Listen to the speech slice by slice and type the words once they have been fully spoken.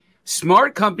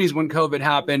Smart companies, when COVID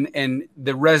happened and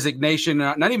the resignation,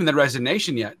 not even the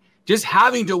resignation yet, just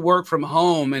having to work from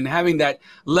home and having that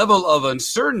level of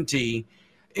uncertainty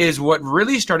is what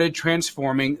really started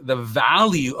transforming the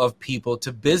value of people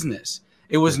to business.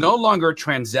 It was no longer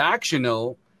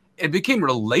transactional, it became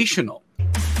relational.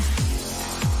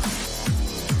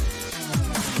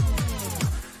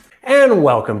 And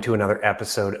welcome to another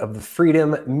episode of the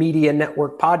Freedom Media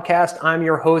Network podcast. I'm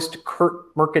your host,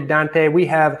 Kurt Mercadante. We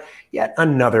have yet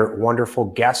another wonderful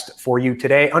guest for you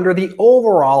today under the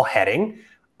overall heading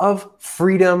of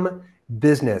freedom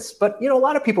business. But, a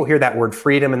lot of people hear that word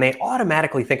freedom and they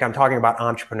automatically think I'm talking about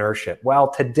entrepreneurship. Well,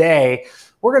 today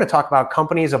we're going to talk about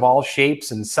companies of all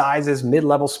shapes and sizes,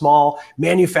 mid-level, small,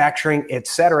 manufacturing,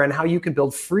 etc., and how you can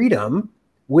build freedom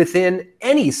within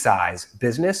any size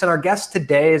business. And our guest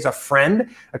today is a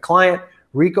friend, a client,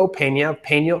 Rico Pena of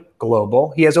Pena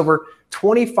Global. He has over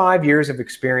 25 years of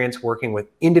experience working with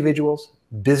individuals,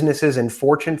 businesses, and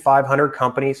Fortune 500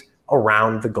 companies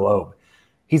around the globe.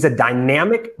 He's a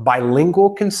dynamic bilingual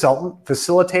consultant,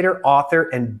 facilitator, author,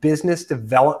 and business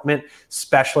development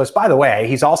specialist. By the way,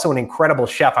 he's also an incredible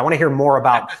chef. I want to hear more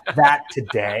about that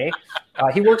today.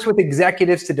 He works with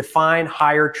executives to define,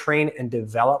 hire, train, and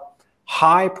develop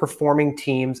high-performing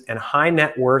teams and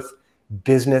high-net-worth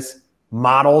business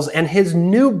models. And his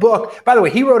new book, by the way,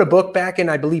 he wrote a book back in,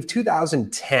 I believe,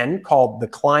 2010 called The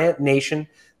Client Nation,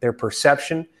 Their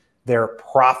Perception, Their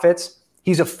Profits.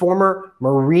 He's a former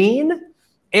Marine,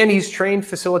 and he's trained,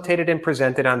 facilitated, and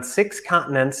presented on 6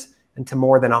 continents and to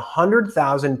more than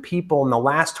 100,000 people in the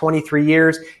last 23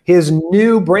 years. His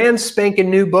new brand spanking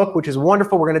new book, which is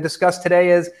wonderful, we're going to discuss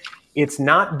today, is It's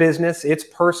Not Business, It's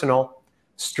Personal: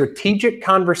 Strategic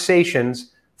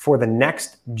Conversations for the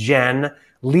Next Gen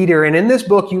Leader. And in this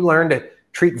book, you learn to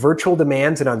treat virtual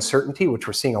demands and uncertainty, which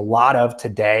we're seeing a lot of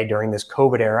today during this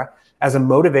COVID era, as a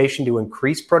motivation to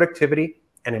increase productivity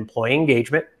and employee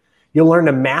engagement. You'll learn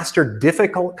to master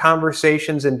difficult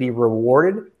conversations and be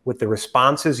rewarded with the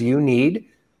responses you need.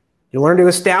 You'll learn to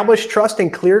establish trust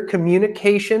and clear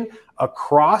communication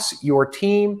across your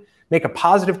team, make a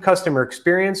positive customer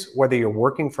experience, whether you're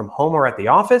working from home or at the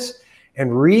office,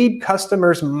 and read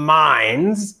customers'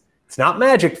 minds, it's not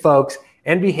magic, folks,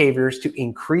 and behaviors to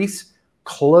increase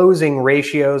closing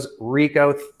ratios.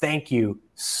 Rico, thank you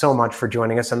so much for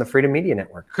joining us on the Freedom Media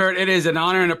Network. Kurt, it is an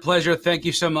honor and a pleasure. Thank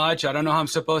you so much. I don't know how I'm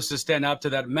supposed to stand up to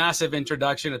that massive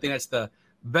introduction. I think that's the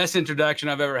best introduction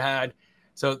I've ever had.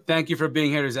 So thank you for being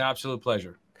here. It's an absolute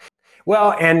pleasure.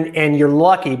 Well, and you're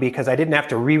lucky because I didn't have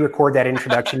to re-record that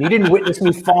introduction. You didn't witness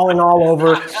me falling all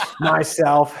over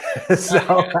myself.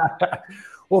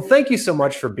 Well, thank you so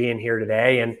much for being here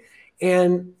today.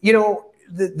 And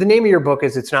the name of your book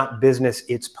is It's Not Business,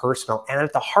 It's Personal. And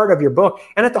at the heart of your book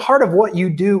and at the heart of what you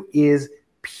do is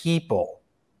people.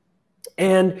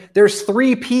 And there's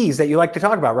 3 P's that you like to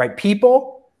talk about, right?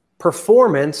 People,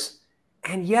 performance,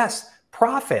 and yes,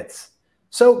 profits.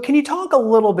 So can you talk a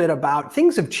little bit about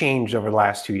things have changed over the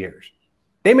last 2 years?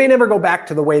 They may never go back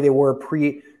to the way they were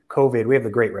pre-COVID. We have the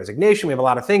Great Resignation. We have a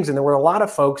lot of things. And there were a lot of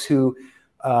folks who,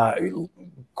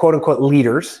 quote unquote,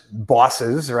 leaders,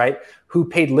 bosses, right, who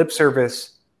paid lip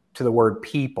service to the word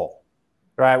people,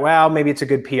 right? Well, maybe it's a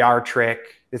good PR trick.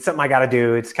 It's something I got to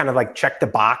do. It's kind of like check the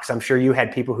box. I'm sure you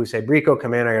had people who said, Rico,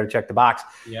 come in, I got to check the box.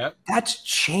 Yep. That's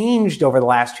changed over the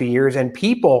last 2 years. And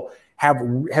people has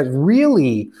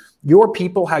really... Your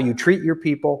people, how you treat your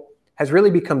people, has really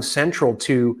become central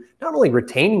to not only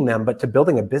retaining them, but to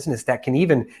building a business that can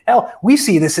even, we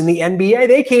see this in the NBA.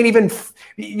 They can't even,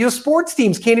 sports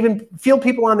teams can't even field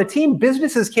people on the team.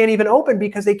 Businesses can't even open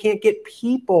because they can't get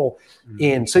people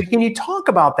in. So can you talk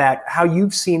about that, how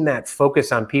you've seen that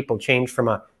focus on people change from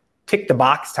a tick the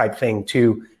box type thing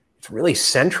to it's really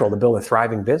central to build a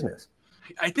thriving business?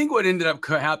 I think what ended up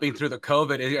happening through the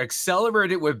COVID, it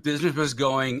accelerated where business was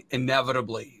going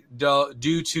inevitably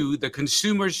due to the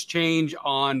consumer's change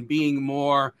on being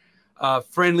more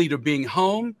friendly to being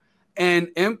home and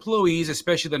employees,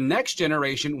 especially the next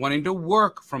generation, wanting to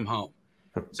work from home.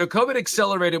 So COVID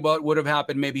accelerated what would have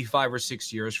happened maybe 5 or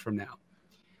 6 years from now.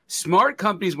 Smart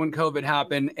companies, when COVID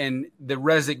happened and the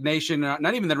resignation,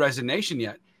 not even the resignation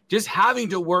yet, just having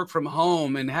to work from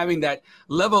home and having that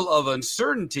level of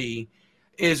uncertainty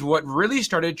is what really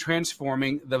started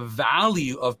transforming the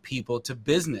value of people to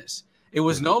business. It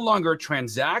was no longer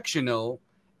transactional,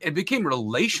 it became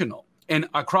relational and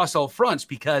across all fronts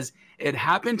because it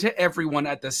happened to everyone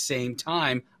at the same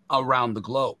time around the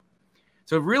globe.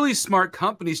 So really smart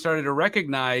companies started to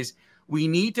recognize we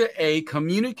need to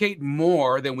communicate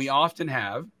more than we often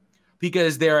have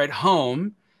because they're at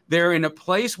home. They're in a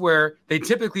place where they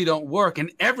typically don't work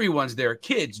and everyone's there,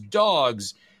 kids,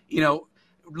 dogs,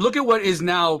 Look at what is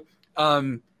now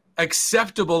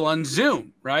acceptable on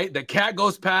Zoom, right? The cat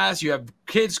goes past, you have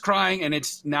kids crying, and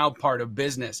it's now part of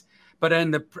business. But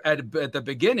at the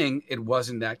beginning, it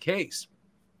wasn't that case.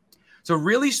 So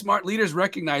really smart leaders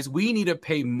recognize we need to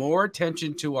pay more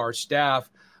attention to our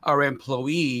staff, our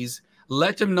employees,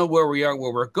 let them know where we are,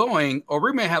 where we're going, or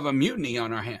we may have a mutiny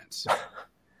on our hands.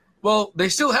 Well, they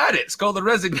still had it. It's called the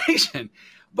resignation.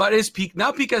 But it's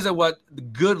not because of what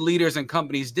good leaders and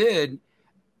companies did.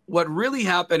 What really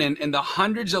happened in the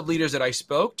hundreds of leaders that I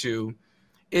spoke to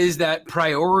is that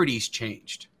priorities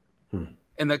changed.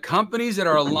 And the companies that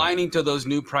are aligning to those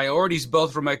new priorities,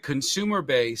 both from a consumer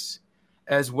base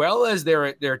as well as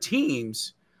their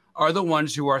teams, are the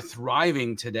ones who are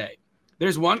thriving today.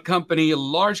 There's one company, a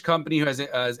large company who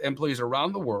has employees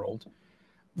around the world,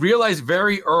 realized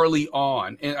very early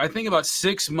on, and I think about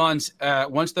 6 months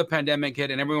once the pandemic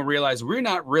hit and everyone realized we're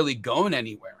not really going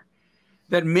anywhere,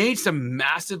 that made some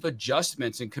massive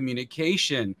adjustments in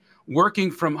communication, working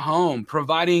from home,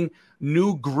 providing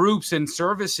new groups and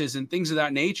services and things of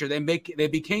that nature. They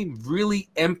became really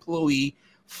employee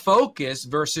focused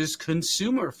versus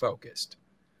consumer focused.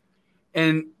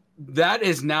 And that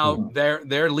is now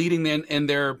they're leading in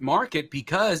their market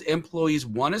because employees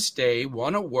want to stay,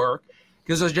 want to work,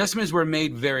 because those adjustments were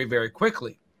made very, very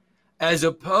quickly, as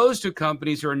opposed to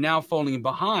companies who are now falling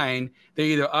behind. They're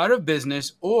either out of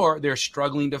business or they're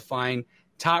struggling to find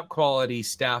top quality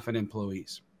staff and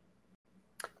employees.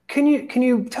 Can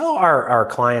you tell our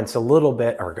clients a little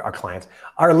bit, or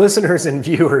our listeners and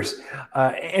viewers,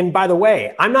 and by the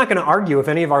way, I'm not going to argue if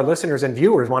any of our listeners and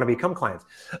viewers want to become clients,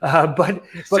 but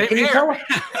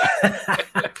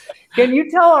can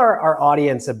you tell our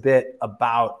audience a bit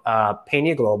about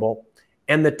Peña Global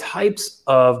and the types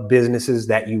of businesses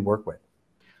that you work with?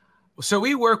 So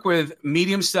we work with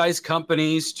medium-sized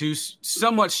companies to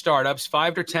somewhat startups.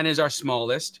 5 to 10 is our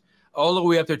smallest, all the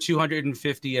way up to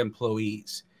 250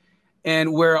 employees.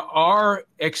 And where our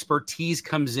expertise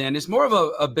comes in is more of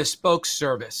a bespoke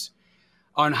service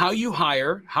on how you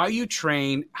hire, how you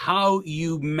train, how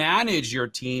you manage your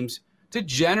teams to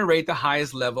generate the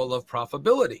highest level of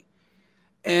profitability.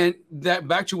 And that,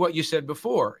 back to what you said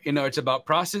before, it's about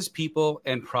process, people,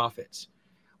 and profits.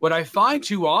 What I find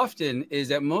too often is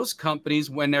that most companies,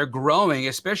 when they're growing,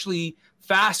 especially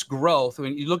fast growth,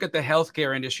 when you look at the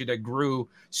healthcare industry that grew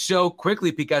so quickly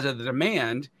because of the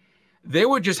demand, they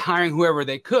were just hiring whoever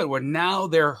they could. Well, now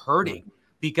they're hurting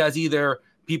because either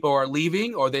people are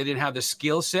leaving or they didn't have the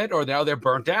skill set, or now they're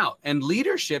burnt out. And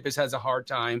leadership has a hard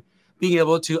time being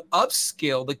able to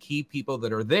upskill the key people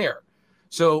that are there.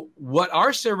 So what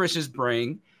our services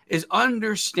bring is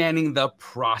understanding the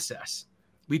process.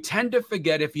 We tend to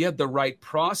forget if you have the right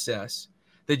process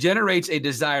that generates a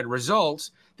desired result,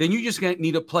 then you just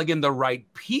need to plug in the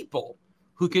right people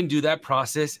who can do that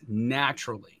process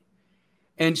naturally.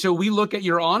 And so we look at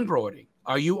your onboarding.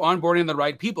 Are you onboarding the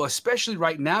right people, especially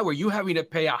right now where you're having to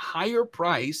pay a higher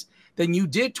price than you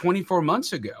did 24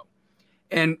 months ago?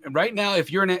 And right now,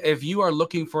 if you are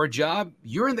looking for a job,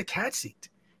 you're in the cat seat.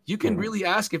 You can really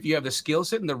ask if you have the skill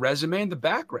set and the resume and the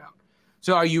background.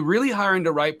 So are you really hiring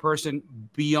the right person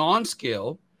beyond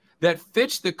skill that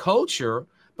fits the culture,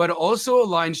 but also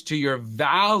aligns to your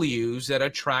values that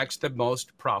attracts the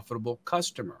most profitable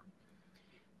customer?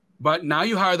 But now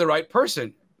you hire the right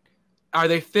person. Are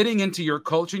they fitting into your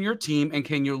culture and your team? And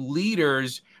can your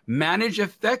leaders manage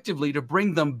effectively to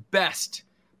bring the best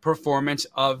performance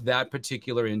of that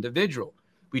particular individual?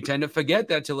 We tend to forget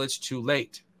that till it's too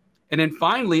late. And then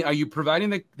finally, are you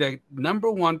providing the number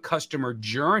one customer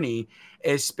journey,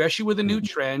 especially with the new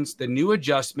trends, the new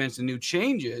adjustments, the new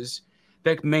changes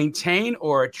that maintain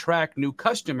or attract new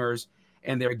customers,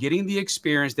 and they're getting the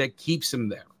experience that keeps them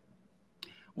there?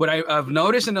 What I've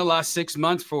noticed in the last 6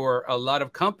 months for a lot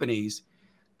of companies,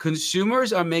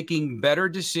 consumers are making better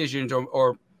decisions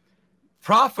or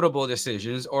profitable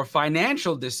decisions or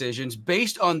financial decisions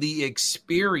based on the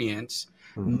experience,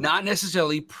 not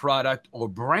necessarily product or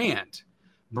brand.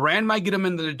 Brand might get them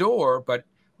into the door, but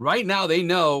right now they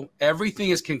know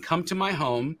everything can come to my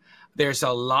home. There's a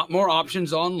lot more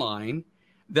options online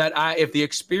that if the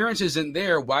experience isn't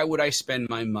there, why would I spend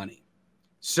my money?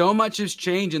 So much has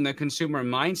changed in the consumer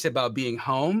mindset about being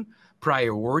home,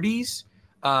 priorities,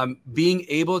 being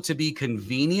able to be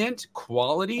convenient,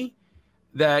 quality,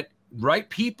 that right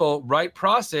people, right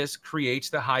process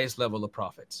creates the highest level of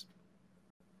profits.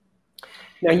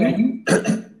 Now you,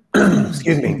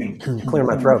 excuse me, clear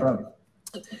my throat.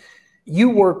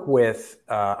 You work with,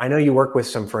 I know you work with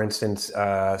some, for instance,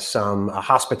 some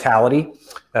hospitality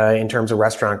in terms of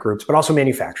restaurant groups, but also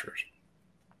manufacturers.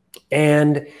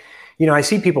 And I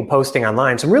see people posting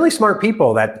online, some really smart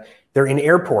people, that they're in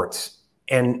airports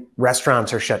and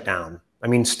restaurants are shut down. I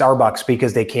mean, Starbucks,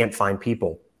 because they can't find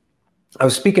people. I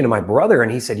was speaking to my brother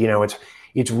and he said,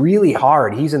 it's really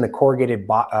hard. He's in the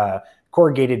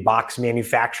corrugated box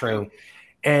manufacturing.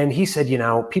 And he said,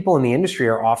 people in the industry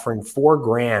are offering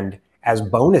 $4,000 as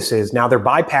bonuses. Now they're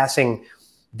bypassing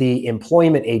the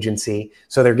employment agency.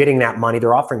 So they're getting that money.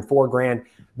 They're offering $4,000.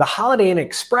 The Holiday Inn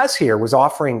Express here was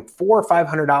offering $400 or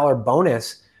 $500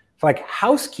 bonus for like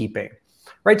housekeeping,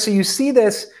 right? So you see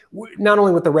this not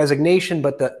only with the resignation,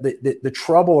 but the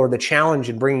trouble or the challenge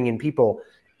in bringing in people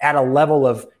at a level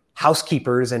of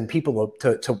housekeepers and people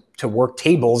to work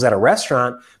tables at a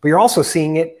restaurant, but you're also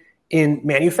seeing it in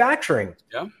manufacturing.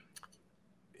 Yeah.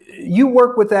 You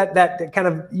work with that kind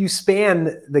of, you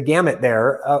span the gamut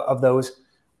there of those.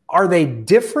 Are they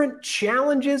different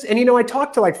challenges? And, I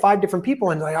talked to like 5 different people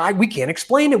and we can't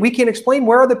explain it. We can't explain,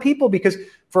 where are the people? Because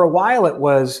for a while it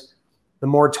was the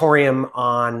moratorium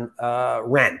on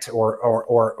rent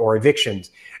or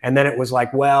evictions. And then it was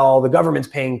like, well, the government's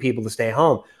paying people to stay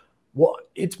home. Well,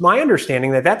 it's my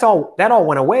understanding that all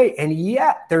went away. And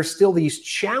yet there's still these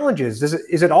challenges.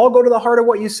 Is it all go to the heart of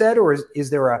what you said? Or is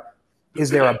there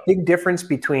a big difference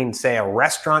between, say, a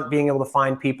restaurant being able to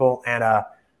find people and a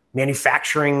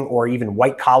manufacturing or even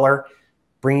white collar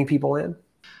bringing people in?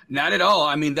 Not at all.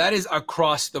 I mean, that is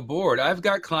across the board. I've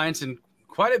got clients in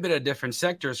quite a bit of different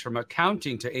sectors, from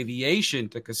accounting to aviation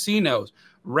to casinos,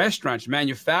 restaurants,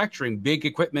 manufacturing, big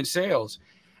equipment sales.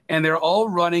 And they're all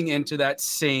running into that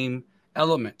same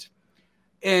element.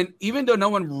 And even though no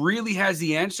one really has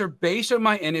the answer, based on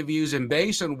my interviews and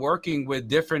based on working with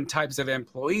different types of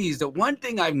employees, the one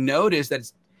thing I've noticed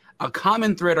that's a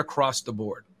common thread across the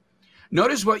board.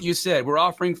 Notice what you said. We're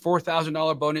offering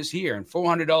 $4,000 bonus here and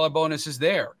 $400 bonuses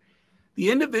there.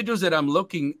 The individuals that I'm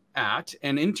looking at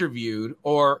and interviewed,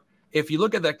 or if you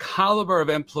look at the caliber of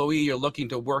employee you're looking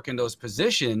to work in those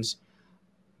positions,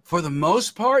 for the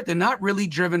most part, they're not really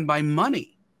driven by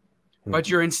money, but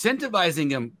you're incentivizing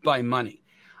them by money.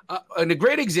 And a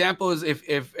great example is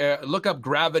if look up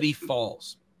Gravity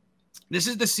Falls. This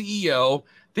is the CEO, I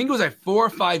think it was like 4 or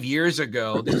 5 years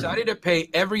ago, decided to pay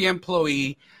every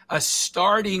employee a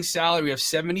starting salary of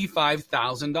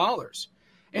 $75,000.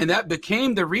 And that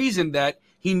became the reason that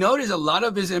he noticed a lot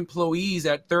of his employees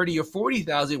at 30 or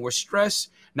 40,000 were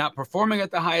stressed, not performing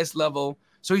at the highest level.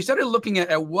 So he started looking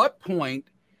at what point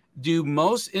do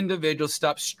most individuals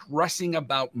stop stressing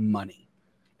about money?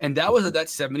 And that was at that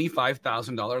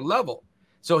 $75,000 level.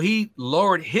 So he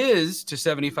lowered his to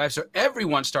 75. So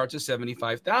everyone starts at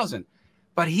 75,000,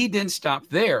 but he didn't stop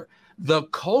there. The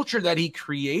culture that he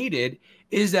created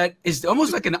is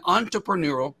almost like an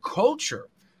entrepreneurial culture.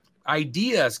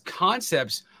 Ideas,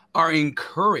 concepts are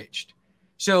encouraged.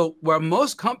 So where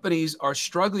most companies are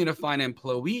struggling to find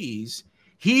employees,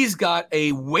 he's got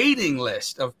a waiting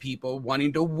list of people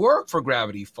wanting to work for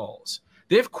Gravity Falls.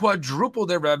 They've quadrupled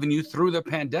their revenue through the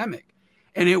pandemic.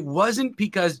 And it wasn't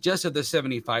because just of the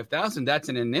 75,000, that's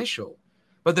an initial,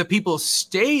 but the people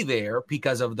stay there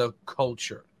because of the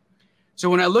culture. So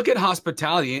when I look at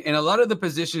hospitality, and a lot of the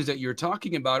positions that you're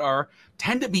talking about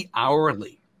tend to be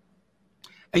hourly.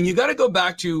 And you got to go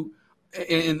back to,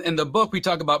 in the book, we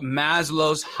talk about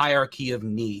Maslow's hierarchy of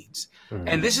needs. Mm-hmm.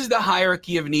 And this is the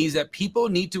hierarchy of needs that people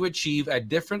need to achieve at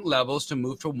different levels to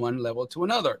move from one level to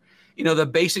another. The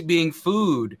basic being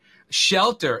food,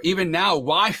 shelter, even now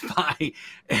Wi-Fi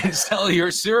and cellular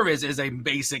service is a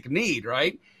basic need,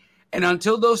 right? And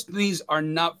until those needs are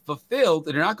not fulfilled,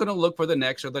 they're not going to look for the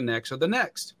next or the next or the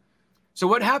next. So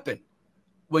what happened?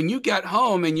 When you got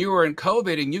home and you were in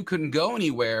COVID and you couldn't go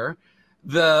anywhere,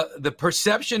 the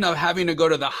perception of having to go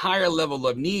to the higher level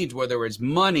of needs, whether it's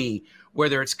money,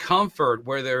 whether it's comfort,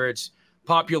 whether it's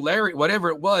popularity, whatever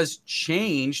it was,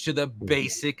 changed to the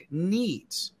basic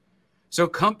needs. So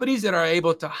companies that are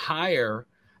able to hire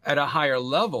at a higher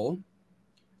level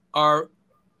are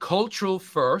cultural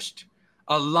first,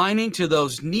 aligning to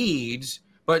those needs,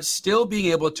 but still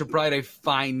being able to provide a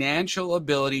financial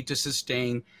ability to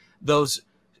sustain those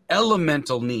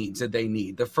elemental needs that they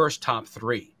need. The first top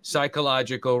 3: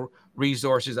 psychological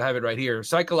resources. I have it right here: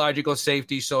 psychological,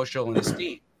 safety, social, and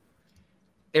esteem.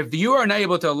 If you are not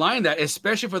able to align that,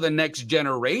 especially for the next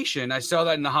generation, I saw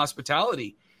that in the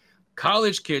hospitality,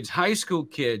 college kids, high school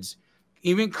kids,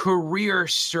 even career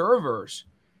servers,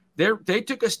 they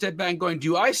took a step back going,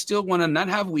 do I still want to not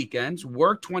have weekends,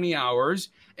 work 20 hours,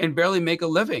 and barely make a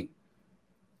living?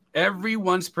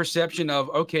 Everyone's perception of,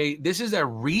 okay, this is a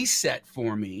reset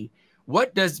for me.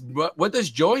 What does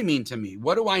joy mean to me?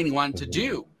 What do I want to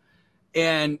do?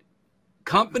 And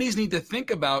companies need to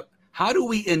think about, how do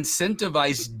we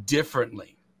incentivize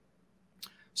differently?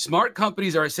 Smart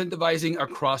companies are incentivizing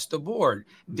across the board: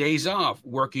 days off,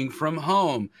 working from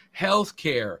home,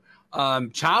 healthcare,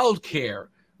 childcare.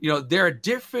 There are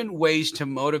different ways to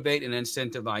motivate and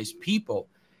incentivize people.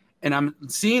 And I'm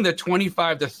seeing the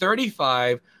 25 to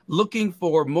 35 looking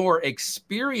for more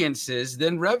experiences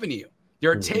than revenue.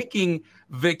 They're taking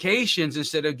vacations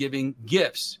instead of giving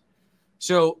gifts.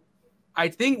 So I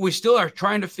think we still are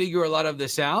trying to figure a lot of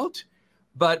this out.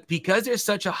 But because there's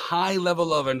such a high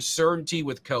level of uncertainty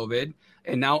with COVID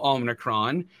and now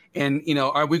Omicron, and,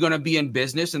 are we going to be in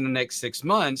business in the next 6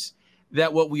 months,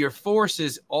 that what we are forced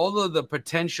is all of the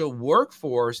potential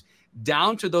workforce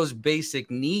down to those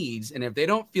basic needs. And if they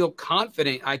don't feel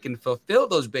confident I can fulfill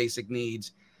those basic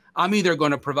needs, I'm either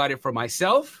going to provide it for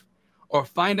myself or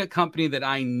find a company that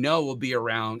I know will be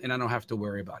around and I don't have to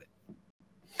worry about it.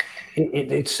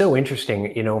 It's so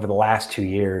interesting, over the last 2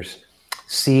 years,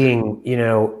 seeing,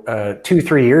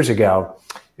 2-3 years ago,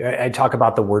 I talk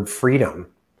about the word freedom,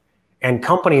 and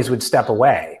companies would step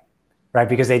away, right?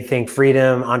 Because they'd think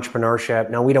freedom, entrepreneurship.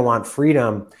 No, we don't want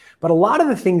freedom. But a lot of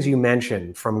the things you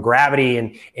mentioned, from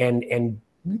gravity and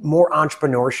more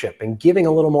entrepreneurship and giving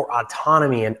a little more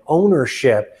autonomy and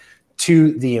ownership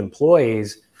to the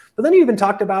employees. But then you even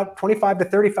talked about 25 to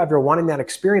 35, you're wanting that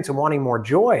experience and wanting more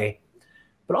joy.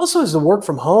 But also as the work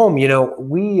from home,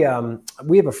 we have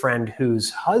a friend whose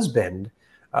husband,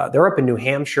 they're up in New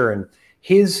Hampshire, and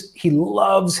he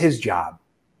loves his job,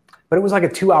 but it was like a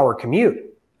 2-hour commute.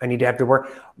 I need to have to work.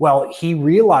 Well, he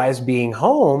realized being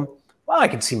home, I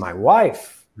could see my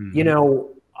wife. There's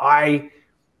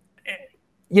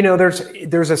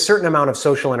a certain amount of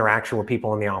social interaction with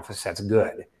people in the office that's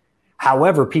good.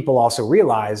 However, people also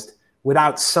realized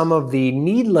without some of the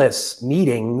needless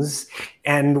meetings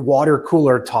and water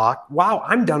cooler talk,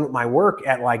 I'm done with my work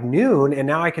at like noon, and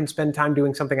now I can spend time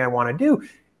doing something I want to do.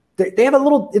 They have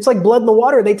it's like blood in the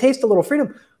water. They taste a little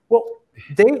freedom. Well,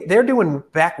 they're doing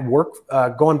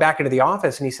going back into the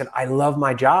office, and he said, I love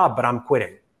my job, but I'm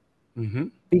quitting.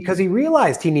 Because he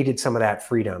realized he needed some of that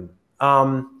freedom.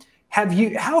 How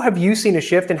have you seen a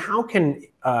shift, and how can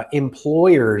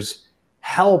employers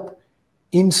help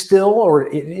instill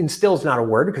is not a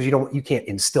word, because you can't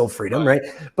instill freedom, right?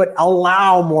 But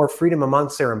allow more freedom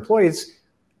amongst their employees?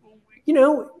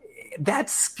 That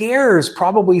scares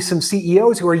probably some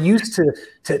CEOs who are used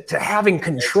to having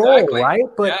control, exactly.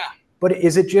 Right? But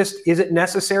is it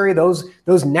necessary?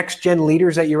 Those next gen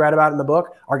leaders that you read about in the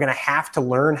book are going to have to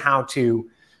learn how to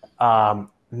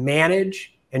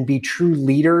manage and be true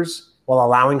leaders while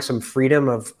allowing some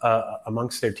freedom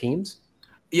amongst their teams.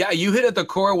 Yeah, you hit at the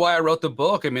core why I wrote the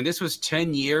book. I mean, this was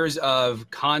 10 years of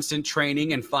constant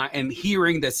training and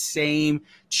hearing the same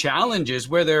challenges,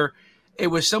 whether it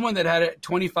was someone that had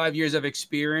 25 years of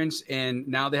experience and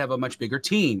now they have a much bigger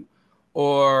team,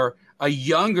 or a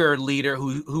younger leader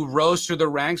who rose through the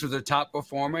ranks, was a top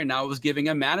performer, and now was giving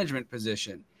a management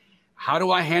position. How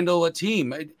do I handle a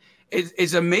team?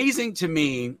 It's amazing to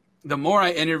me, the more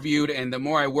I interviewed and the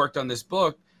more I worked on this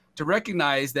book, to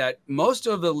recognize that most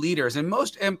of the leaders and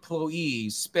most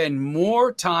employees spend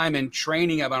more time in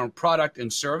training about product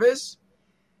and service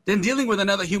than dealing with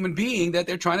another human being that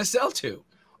they're trying to sell to,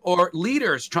 or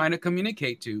leaders trying to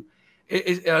communicate to.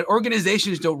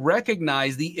 Organizations don't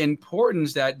recognize the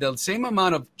importance that the same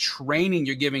amount of training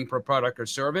you're giving for product or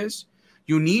service,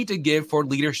 you need to give for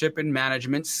leadership and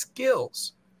management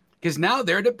skills, because now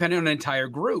they're dependent on an entire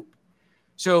group.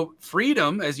 So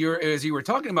freedom, as you were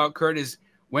talking about, Kurt, is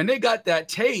when they got that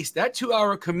taste, that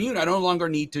 2-hour commute, I no longer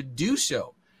need to do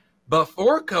so.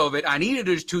 Before COVID, I needed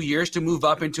those 2 years to move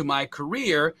up into my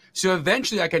career, so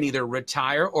eventually I can either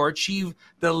retire or achieve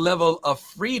the level of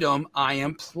freedom I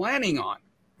am planning on.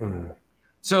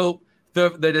 So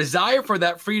the desire for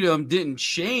that freedom didn't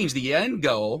change the end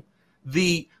goal.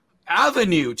 The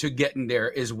avenue to getting there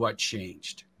is what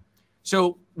changed.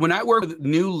 So when I work with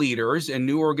new leaders and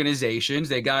new organizations,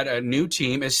 they got a new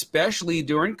team, especially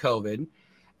during COVID.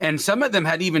 And some of them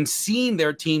had even seen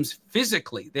their teams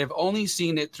physically. They've only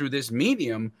seen it through this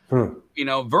medium,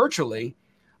 virtually.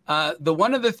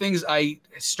 One of the things I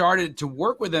started to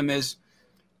work with them is,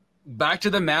 back to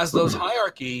the Maslow's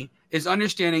hierarchy, is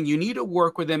understanding you need to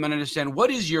work with them and understand what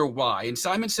is your why. And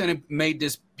Simon Sinek made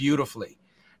this beautifully.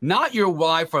 Not your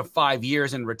why for 5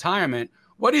 years in retirement.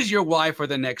 What is your why for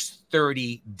the next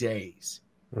 30 days?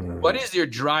 What is your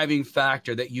driving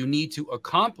factor that you need to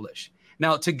accomplish?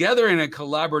 Now, together in a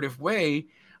collaborative way,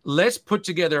 let's put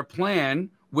together a plan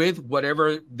with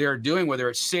whatever they're doing, whether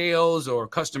it's sales or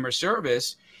customer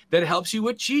service, that helps you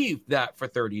achieve that for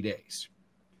 30 days.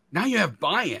 Now you have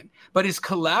buy-in, but it's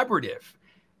collaborative.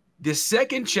 The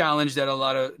second challenge that a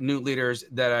lot of new leaders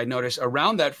that I notice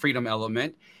around that freedom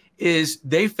element is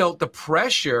they felt the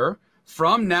pressure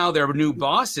from now their new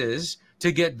bosses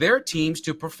to get their teams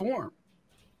to perform.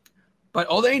 But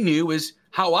all they knew is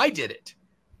how I did it.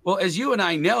 Well, as you and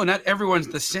I know, not everyone's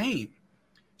the same.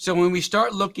 So when we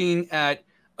start looking at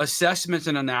assessments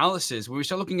and analysis, when we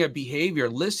start looking at behavior,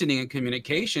 listening, and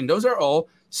communication, those are all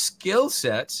skill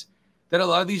sets that a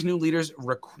lot of these new leaders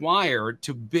require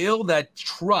to build that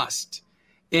trust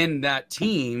in that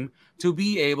team to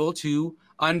be able to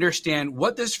understand,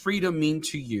 what does freedom mean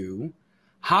to you?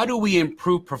 How do we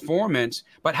improve performance?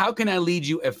 But how can I lead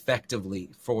you effectively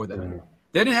for that? Mm-hmm.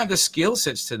 They didn't have the skill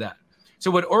sets to that.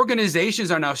 So what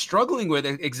organizations are now struggling with,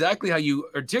 exactly how you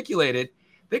articulated,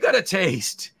 they got a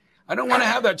taste. I don't want to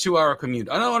have that 2-hour commute.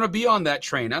 I don't want to be on that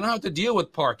train. I don't have to deal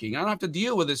with parking. I don't have to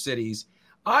deal with the cities.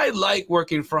 I like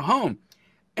working from home.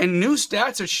 And new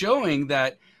stats are showing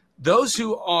that those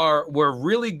who were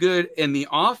really good in the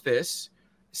office,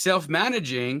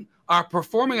 self-managing, are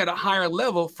performing at a higher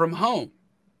level from home.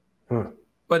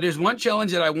 But there's one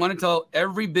challenge that I want to tell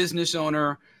every business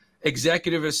owner,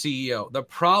 executive, or CEO. The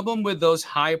problem with those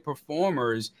high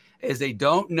performers is they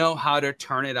don't know how to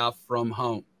turn it off from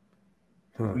home.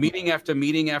 Meeting after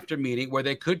meeting after meeting, where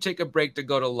they could take a break to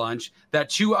go to lunch. That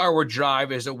 2-hour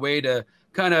drive is a way to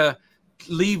kind of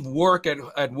leave work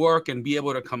at work and be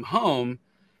able to come home.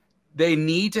 They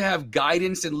need to have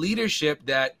guidance and leadership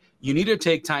that you need to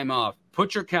take time off,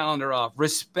 put your calendar off,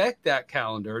 respect that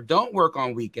calendar, don't work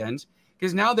on weekends,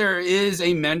 because now there is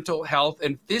a mental health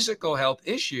and physical health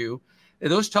issue.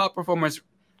 And those top performers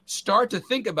start to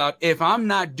think about, if I'm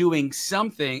not doing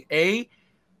something,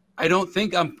 I don't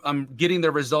think I'm getting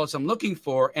the results I'm looking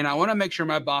for, and I want to make sure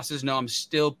my bosses know I'm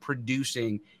still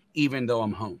producing even though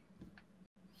I'm home.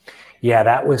 Yeah,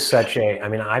 that was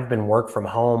I've been work from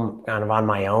home kind of on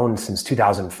my own since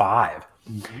 2005.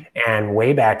 Mm-hmm. And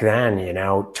way back then,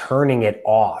 turning it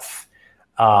off,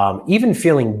 even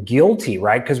feeling guilty,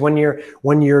 right? Because when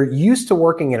you're used to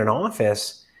working in an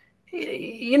office,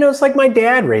 it's like my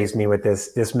dad raised me with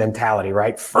this mentality,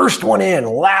 right? First one in,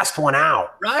 last one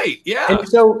out. Right. Yeah. And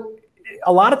so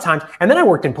a lot of times, and then I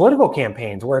worked in political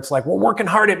campaigns where it's like, we're working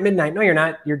hard at midnight. No, you're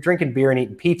not. You're drinking beer and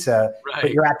eating pizza, right,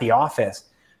 but you're at the office.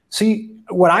 So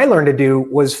what I learned to do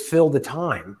was fill the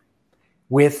time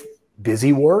with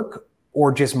busy work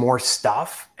or just more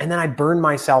stuff. And then I burned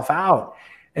myself out.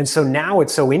 And so now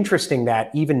it's so interesting that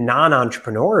even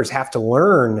non-entrepreneurs have to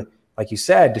learn, like you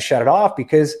said, to shut it off,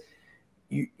 because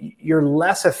you're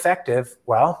less effective.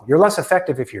 Well, you're less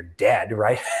effective if you're dead,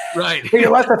 right? Right.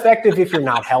 You're less effective if you're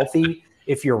not healthy,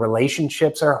 if your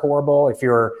relationships are horrible, if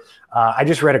you're, I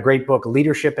just read a great book,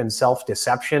 Leadership and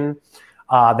Self-Deception,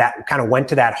 that kind of went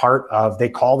to that heart of, they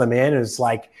call them in and it's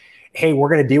like, hey, we're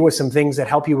going to deal with some things that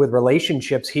help you with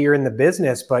relationships here in the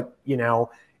business. But,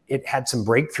 it had some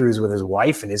breakthroughs with his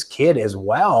wife and his kid as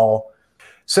well.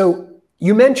 So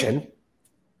you mentioned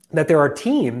that there are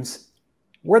teams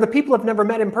where the people have never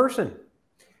met in person.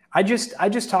 I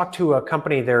just talked to a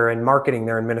company, they're in marketing,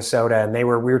 they're in Minnesota, and we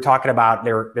were talking about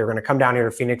they're going to come down here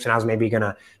to Phoenix, and I was maybe going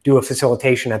to do a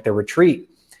facilitation at their retreat.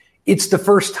 It's the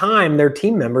first time their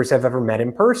team members have ever met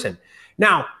in person.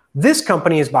 Now, this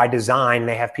company is by design.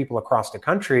 They have people across the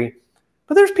country,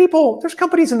 but there's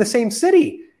companies in the same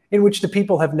city in which the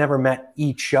people have never met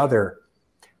each other.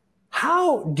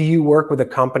 How do you work with a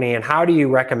company, and how do you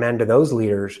recommend to those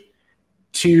leaders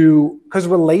because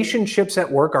relationships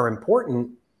at work are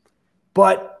important,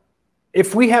 but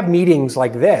if we have meetings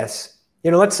like this,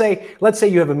 let's say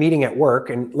you have a meeting at work,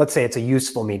 and let's say it's a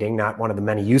useful meeting, not one of the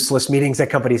many useless meetings that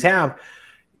companies have.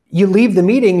 You leave the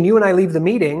meeting, you and I leave the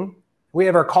meeting, we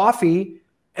have our coffee,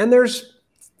 and there's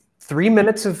 3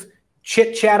 minutes of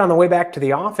chit chat on the way back to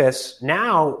the office.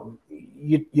 Now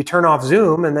you turn off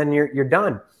Zoom and then you're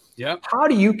done. Yep. How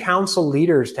do you counsel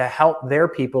leaders to help their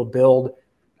people build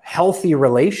healthy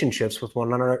relationships with one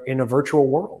another in a virtual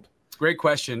world? Great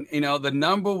question. The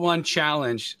number one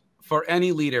challenge for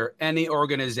any leader, any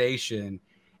organization,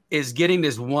 is getting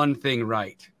this one thing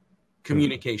right: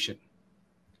 communication.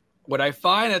 What I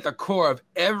find at the core of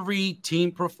every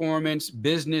team performance,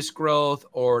 business growth,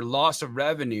 or loss of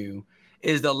revenue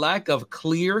is the lack of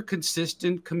clear,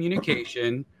 consistent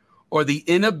communication, or the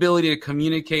inability to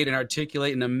communicate and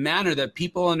articulate in a manner that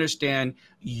people understand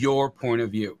your point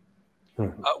of view.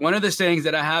 One of the sayings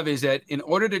that I have is that in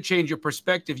order to change your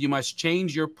perspective, you must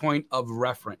change your point of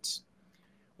reference.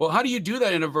 Well, how do you do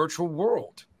that in a virtual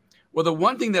world? Well, the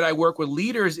one thing that I work with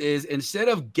leaders is, instead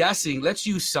of guessing, let's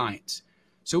use science.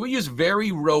 So we use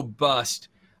very robust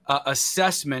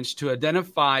assessments to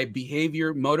identify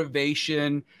behavior,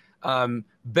 motivation,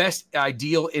 best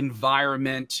ideal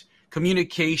environment,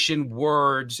 communication,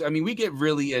 words. I mean, we get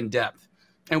really in depth.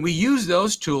 And we use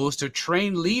those tools to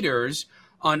train leaders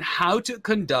on how to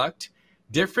conduct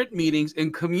different meetings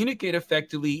and communicate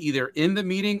effectively either in the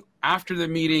meeting, after the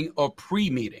meeting, or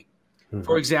pre-meeting.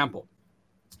 For example,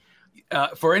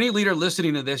 for any leader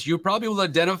listening to this, you probably will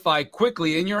identify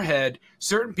quickly in your head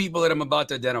certain people that I'm about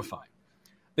to identify.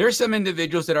 There are some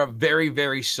individuals that are very,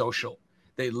 very social.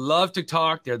 They love to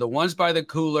talk. They're the ones by the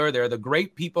cooler. They're the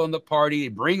great people in the party. They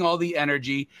bring all the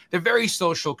energy. They're very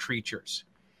social creatures.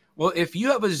 Well, if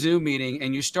you have a Zoom meeting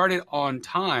and you start it on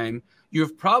time,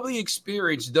 you've probably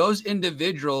experienced those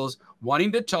individuals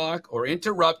wanting to talk or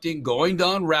interrupting, going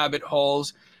down rabbit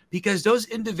holes, because those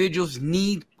individuals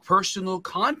need personal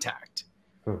contact.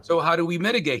 So how do we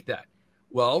mitigate that?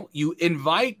 Well, you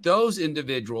invite those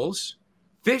individuals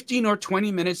 15 or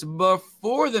 20 minutes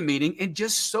before the meeting and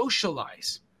just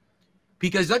socialize.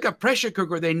 Because like a pressure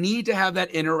cooker, they need to have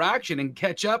that interaction and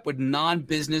catch up with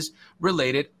non-business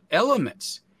related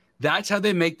elements. That's how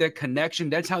they make that connection.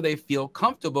 That's how they feel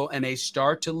comfortable and they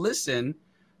start to listen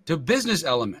to business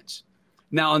elements.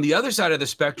 Now, on the other side of the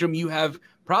spectrum, you have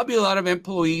probably a lot of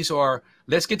employees who are,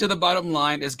 let's get to the bottom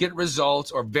line, let's get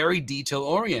results, or very detail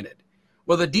oriented.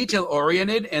 Well, the detail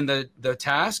oriented and the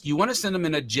task, you want to send them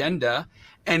an agenda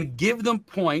and give them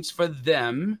points for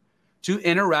them to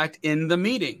interact in the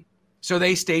meeting so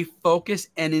they stay focused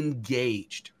and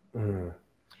engaged.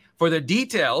 For the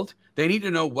detailed, they need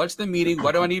to know what's the meeting,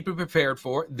 what do I need to be prepared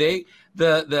for.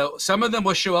 Some of them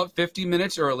will show up 50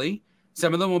 minutes early,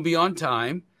 some of them will be on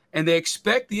time, and they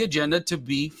expect the agenda to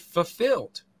be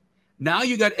fulfilled. Now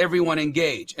you got everyone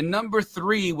engaged. And number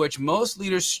 3, which most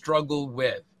leaders struggle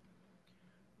with,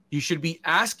 you should be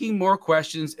asking more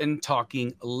questions and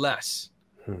talking less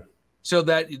so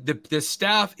that the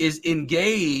staff is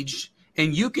engaged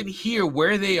and you can hear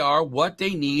where they are, what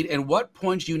they need, and what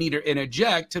points you need to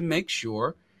interject to make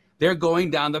sure they're going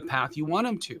down the path you want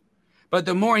them to. But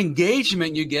the more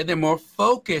engagement you get, the more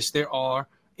focused there are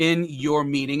in your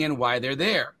meeting and why they're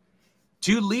there.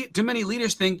 Too many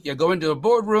leaders think you go into a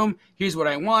boardroom, here's what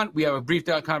I want, we have a briefed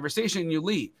out conversation, and you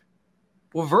leave.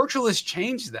 Well, virtual has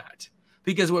changed that,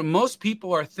 because what most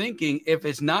people are thinking, if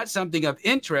it's not something of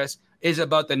interest, is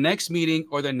about the next meeting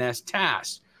or the next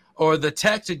task or the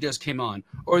text that just came on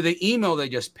or the email they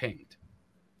just pinged.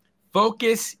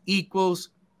 Focus equals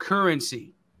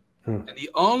currency. And the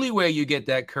only way you get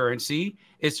that currency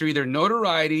is through either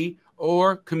notoriety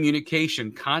or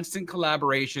communication, constant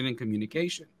collaboration and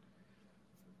communication.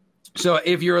 So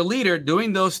if you're a leader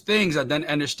doing those things and then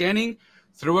understanding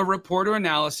through a report or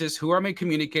analysis, who am I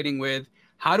communicating with?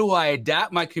 How do I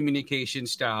adapt my communication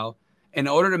style in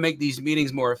order to make these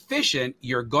meetings more efficient?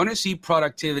 You're going to see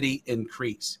productivity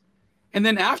increase. And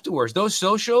then afterwards, those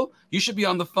social, you should be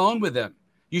on the phone with them.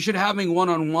 You should be having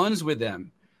one-on-ones with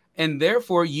them. And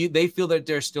therefore, they feel that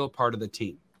they're still part of the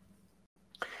team.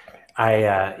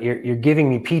 You're giving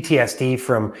me PTSD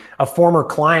from a former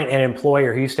client and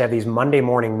employer who used to have these Monday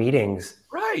morning meetings.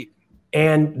 Right.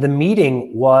 And the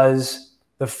meeting was,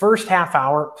 the first half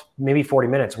hour, maybe 40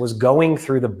 minutes, was going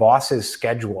through the boss's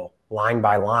schedule line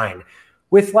by line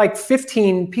with like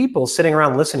 15 people sitting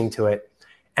around listening to it.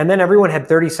 And then everyone had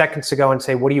 30 seconds to go and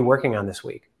say, what are you working on this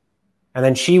week? And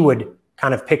then she would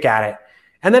kind of pick at it.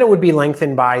 And then it would be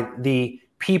lengthened by the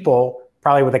people,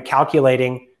 probably with a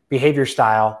calculating behavior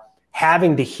style,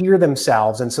 having to hear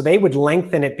themselves. And so they would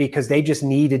lengthen it because they just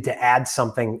needed to add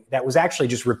something that was actually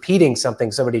just repeating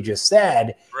something somebody just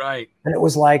said. Right. And it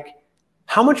was like,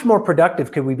 how much more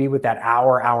productive could we be with that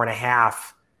hour, hour and a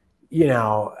half, in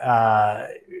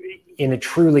a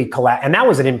truly and that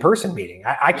was an in-person meeting.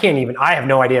 I have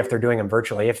no idea if they're doing them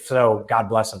virtually. If so, God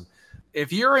bless them.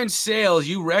 If you're in sales,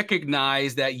 you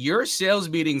recognize that your sales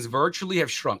meetings virtually have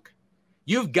shrunk.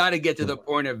 You've got to get to the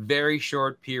point in a very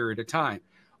short period of time.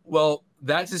 Well,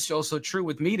 that is also true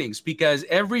with meetings, because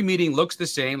every meeting looks the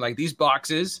same, like these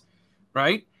boxes,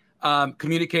 right?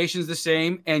 Communication's the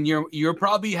same, and you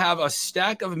probably have a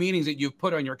stack of meetings that you've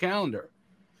put on your calendar.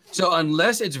 So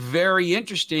unless it's very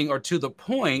interesting or to the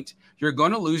point, you're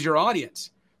going to lose your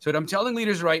audience. So what I'm telling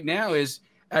leaders right now is,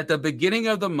 at the beginning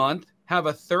of the month, have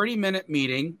a 30-minute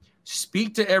meeting,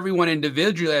 speak to everyone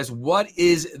individually as what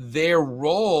is their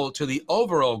role to the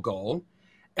overall goal.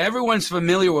 Everyone's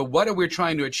familiar with what we're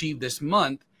trying to achieve this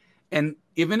month. And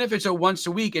even if it's a once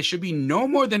a week, it should be no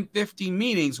more than 15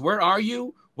 meetings. Where are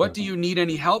you? What do you need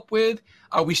any help with?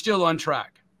 Are we still on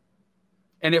track?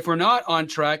 And if we're not on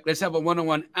track, let's have a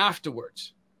one-on-one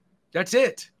afterwards. That's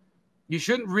it. You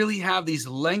shouldn't really have these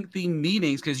lengthy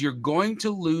meetings, because you're going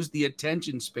to lose the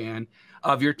attention span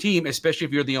of your team, especially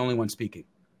if you're the only one speaking.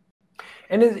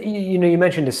 And you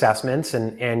mentioned assessments,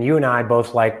 and you and I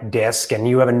both like DISC, and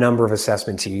you have a number of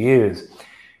assessments you use.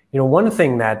 One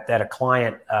thing that a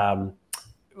client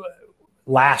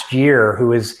last year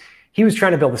he was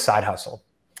trying to build a side hustle.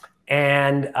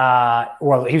 And,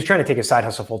 he was trying to take a side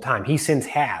hustle full time. He since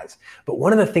has. But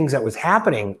one of the things that was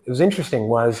happening, it was interesting,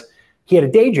 was he had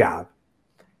a day job.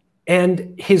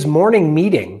 And his morning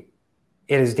meeting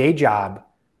at his day job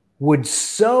would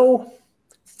so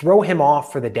throw him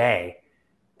off for the day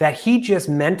that he just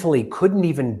mentally couldn't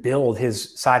even build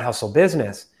his side hustle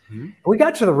business. Mm-hmm. We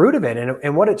got to the root of it.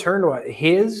 And what it turned to,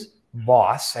 his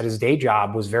boss at his day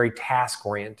job was very task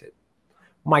oriented.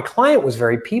 My client was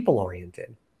very people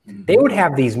oriented. Mm-hmm. They would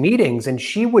have these meetings and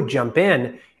she would jump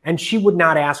in and she would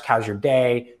not ask, how's your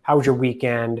day? How was your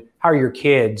weekend? How are your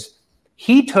kids?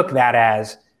 He took that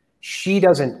as, she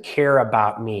doesn't care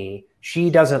about me. She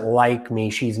doesn't like me.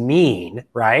 She's mean,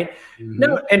 right? Mm-hmm.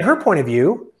 Now, in her point of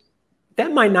view,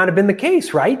 that might not have been the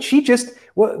case, right? She just,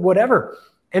 whatever.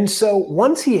 And so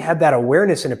once he had that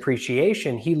awareness and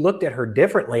appreciation, he looked at her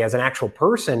differently as an actual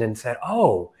person and said,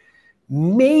 oh,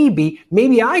 maybe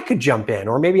I could jump in,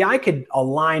 or maybe I could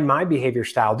align my behavior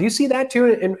style. Do you see that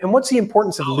too? And what's the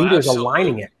importance of leaders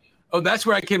aligning it? Oh, that's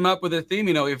where I came up with a theme.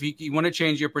 If you want to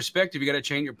change your perspective, you got to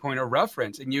change your point of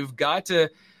reference, and you've got to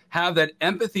have that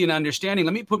empathy and understanding.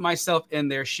 Let me put myself in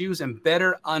their shoes and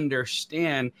better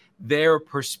understand their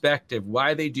perspective,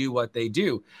 why they do what they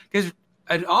do. Because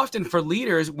often for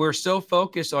leaders, we're so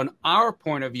focused on our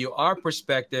point of view, our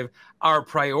perspective, our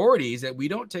priorities, that we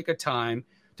don't take a time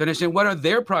to understand what are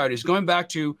their priorities. Going back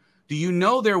to, do you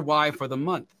know their why for the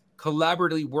month?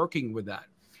 Collaboratively working with that.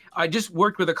 I just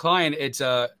worked with a client. It's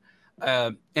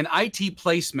an IT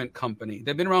placement company.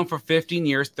 They've been around for 15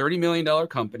 years, $30 million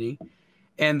company.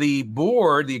 And the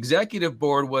executive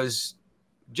board was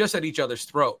just at each other's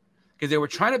throat because they were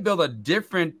trying to build a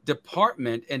different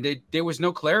department and there was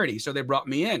no clarity. So they brought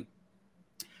me in.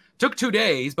 Took 2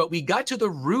 days, but we got to the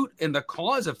root and the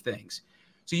cause of things.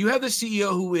 So you have the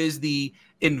CEO who is the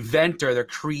inventor, the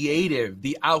creative,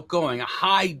 the outgoing, a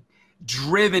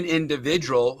high-driven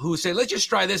individual who say, let's just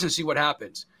try this and see what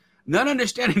happens. Not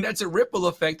understanding that's a ripple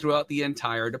effect throughout the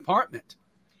entire department.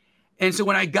 And so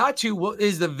when I got to what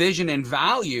is the vision and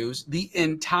values, the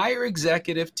entire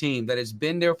executive team that has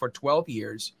been there for 12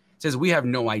 years says, we have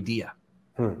no idea,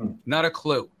 not a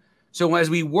clue. So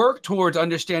as we work towards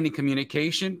understanding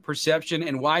communication, perception,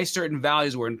 and why certain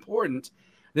values were important,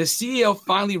 the CEO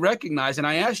finally recognized, and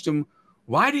I asked him,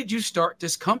 why did you start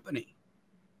this company?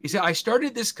 He said, I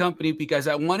started this company because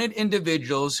I wanted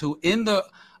individuals who in the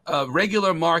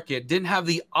regular market didn't have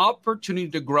the opportunity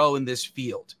to grow in this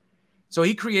field. So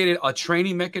he created a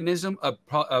training mechanism,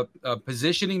 a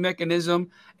positioning mechanism,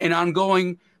 an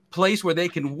ongoing place where they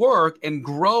can work and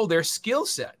grow their skill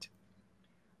set.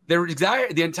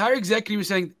 The entire executive was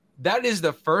saying, that is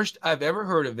the first I've ever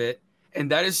heard of it, and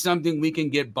that is something we can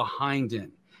get behind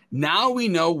in. Now we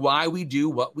know why we do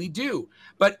what we do.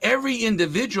 But every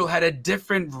individual had a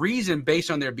different reason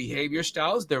based on their behavior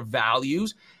styles, their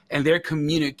values, and their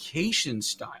communication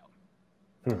style.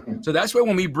 Mm-hmm. So that's why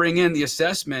when we bring in the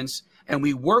assessments and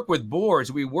we work with boards,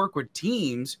 we work with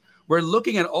teams, we're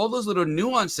looking at all those little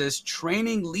nuances,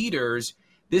 training leaders.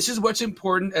 This is what's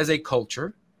important as a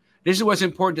culture. This is what's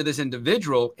important to this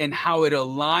individual and how it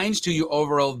aligns to your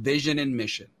overall vision and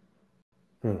mission.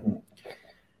 Mm-hmm.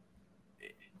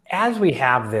 As we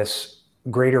have this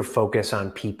greater focus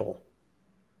on people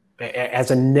as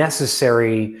a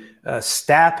necessary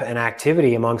step and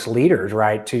activity amongst leaders,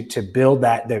 right, to build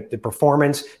that the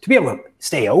performance, to be able to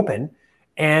stay open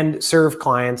and serve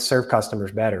clients, serve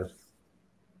customers better.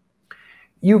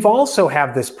 You've also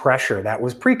have this pressure that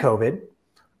was pre-COVID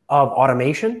of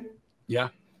automation,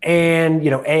 and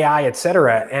AI, et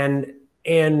cetera, and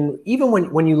even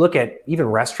when you look at even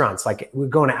restaurants, like we're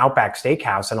going to Outback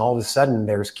Steakhouse and all of a sudden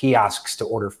there's kiosks to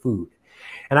order food.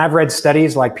 And I've read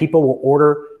studies like people will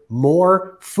order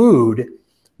more food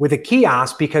with a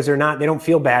kiosk because they don't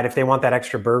feel bad if they want that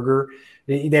extra burger.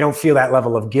 They don't feel that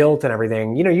level of guilt and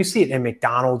everything. You see it in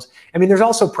McDonald's. I mean, there's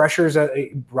also pressures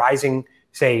rising,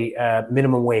 say,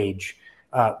 minimum wage.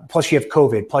 Plus you have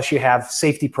COVID, plus you have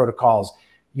safety protocols.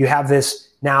 You have this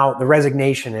now, the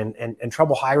resignation and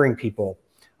trouble hiring people.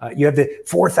 You have the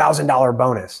 $4,000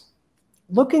 bonus.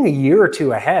 Looking a year or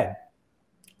two ahead,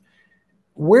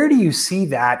 where do you see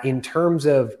that in terms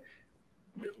of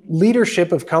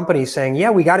leadership of companies saying, yeah,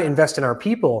 we got to invest in our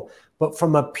people, but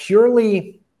from a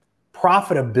purely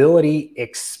profitability,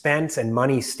 expense, and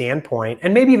money standpoint,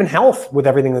 and maybe even health with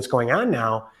everything that's going on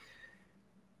now,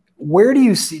 where do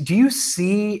you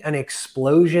see an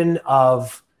explosion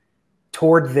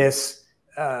toward this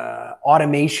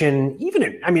automation, even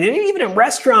in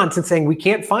restaurants, and saying we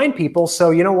can't find people.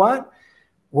 So you know what?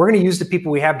 we're going to use the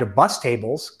people we have to bus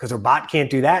tables because our bot can't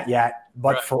do that yet.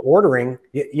 But Right. for ordering,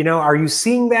 are you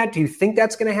seeing that? Do you think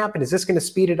that's going to happen? Is this going to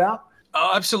speed it up?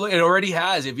 Oh, absolutely. It already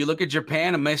has. If you look at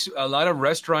Japan, a lot of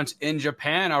restaurants in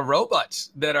Japan are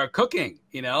robots that are cooking.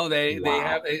 They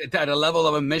have at a level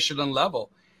of a Michelin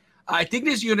level. I think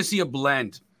you're going to see a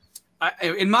blend.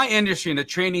 In my industry, in the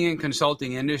training and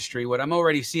consulting industry, what I'm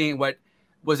already seeing, what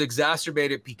was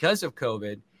exacerbated because of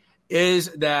COVID, is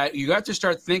that you got to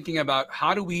start thinking about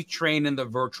how do we train in the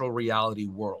virtual reality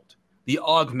world, the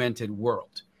augmented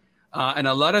world. And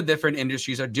a lot of different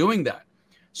industries are doing that.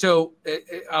 So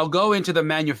I'll go into the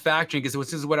manufacturing because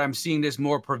this is what I'm seeing this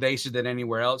more pervasive than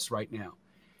anywhere else right now.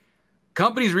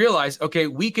 Companies realize, okay,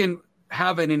 we can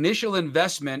have an initial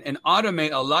investment and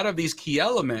automate a lot of these key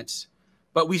elements,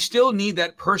 but we still need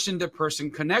that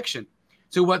person-to-person connection.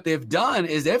 So what they've done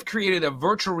is they've created a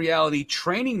virtual reality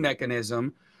training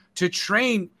mechanism to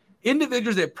train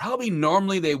individuals that probably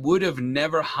normally they would have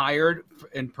never hired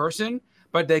in person,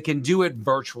 but they can do it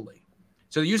virtually.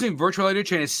 So using virtual reality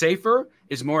training is safer,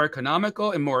 is more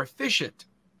economical, and more efficient.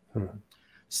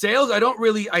 Sales,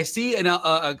 I see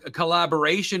a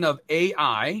collaboration of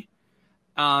AI,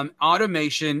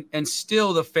 automation, and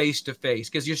still the face-to-face,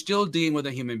 because you're still dealing with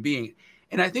a human being.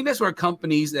 And I think that's where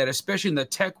companies that, especially in the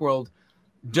tech world,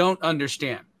 don't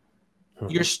understand.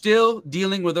 You're still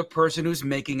dealing with a person who's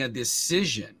making a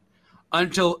decision.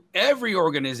 Until every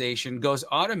organization goes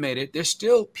automated, there's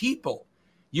still people.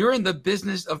 You're in the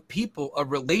business of people, a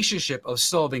relationship of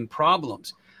solving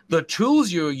problems. The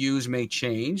tools you use may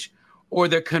change, or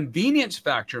the convenience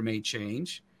factor may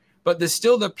change, but there's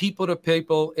still the people to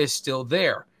people is still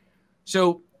there.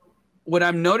 So what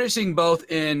I'm noticing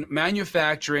both in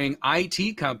manufacturing,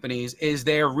 IT companies, is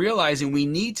they're realizing we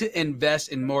need to invest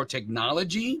in more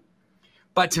technology,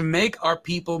 but to make our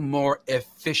people more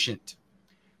efficient.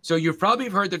 So you've probably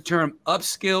heard the term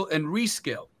upskill and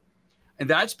reskill. And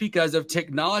that's because of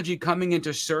technology coming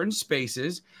into certain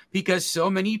spaces because so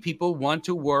many people want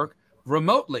to work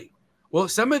remotely. Well,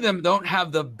 some of them don't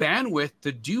have the bandwidth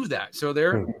to do that. So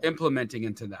they're implementing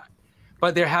into that.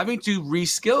 But they're having to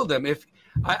reskill them. If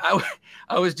I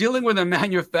was dealing with a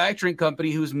manufacturing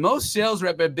company whose most sales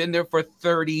rep had been there for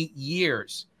 30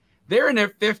 years. They're in their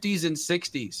 50s and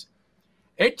 60s.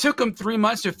 It took them 3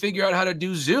 months to figure out how to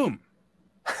do Zoom.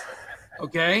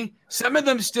 Okay. Some of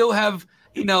them still have,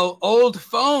 old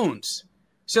phones.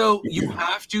 So you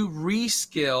have to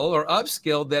reskill or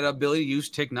upskill that ability to use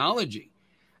technology.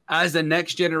 As the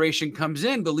next generation comes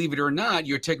in, believe it or not,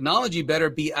 your technology better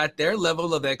be at their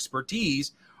level of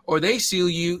expertise, or they'll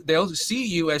see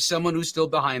you as someone who's still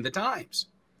behind the times.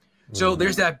 So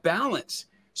there's that balance.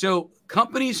 So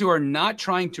companies who are not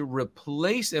trying to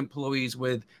replace employees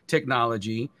with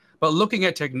technology, but looking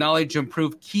at technology to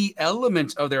improve key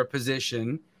elements of their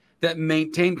position that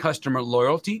maintain customer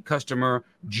loyalty, customer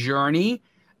journey,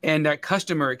 and that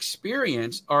customer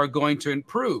experience are going to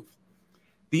improve.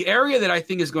 The area that I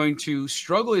think is going to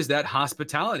struggle is that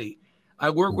hospitality.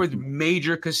 I work with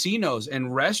major casinos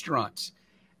and restaurants,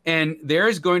 and there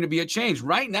is going to be a change.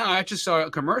 Right now, I just saw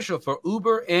a commercial for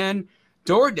Uber and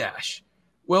DoorDash.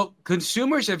 Well,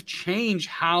 consumers have changed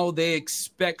how they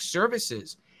expect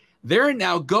services. They're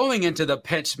now going into the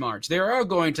PetSmarts. They are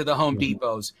going to the Home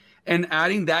Depots and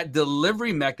adding that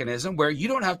delivery mechanism where you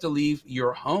don't have to leave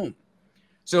your home.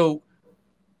 So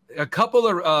a couple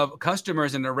of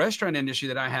customers in the restaurant industry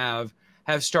that I have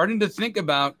started to think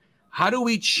about how do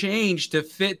we change to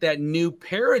fit that new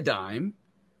paradigm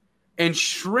and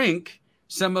shrink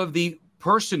some of the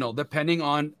personal, depending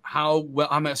on how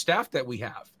much staff that we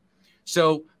have.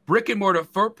 So brick and mortar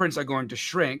footprints are going to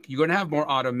shrink. You're going to have more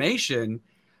automation,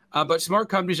 but smart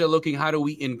companies are looking, how do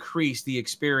we increase the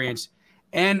experience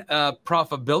and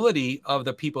profitability of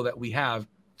the people that we have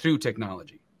through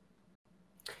technology?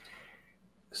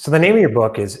 So the name of your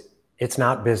book is It's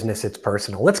Not Business, It's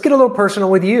Personal. Let's get a little personal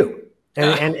with you.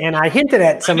 And I hinted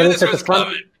at some of this at the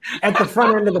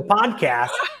front end of the podcast.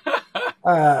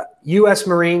 U.S.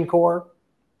 Marine Corps,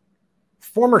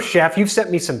 former chef. You've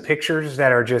sent me some pictures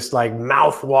that are just like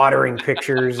mouth-watering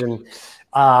pictures, and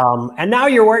now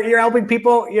you're helping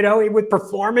people, with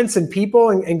performance and people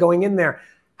and going in there.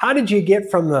 How did you get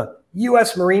from the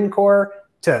U.S. Marine Corps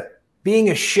to being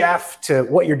a chef to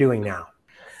what you're doing now?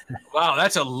 Wow,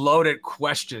 that's a loaded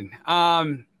question.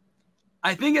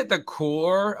 I think at the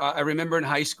core, I remember in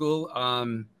high school,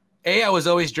 I was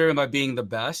always driven by being the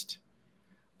best,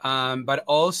 but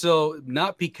also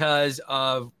not because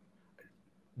of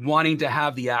wanting to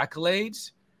have the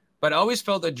accolades, but I always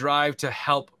felt a drive to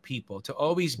help people, to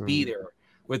always be there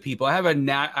with people. I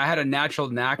had a natural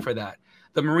knack for that.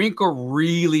 the Marine Corps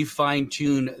really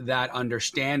fine-tuned that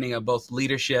understanding of both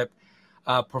leadership,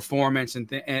 performance,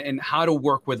 and how to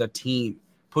work with a team,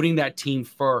 putting that team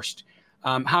first,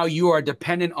 how you are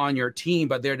dependent on your team,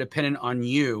 but they're dependent on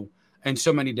you in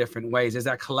so many different ways. There's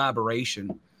that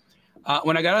collaboration.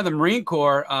 When I got out of the Marine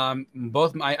Corps,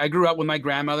 I grew up with my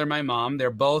grandmother and my mom.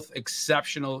 They're both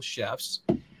exceptional chefs,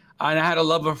 and I had a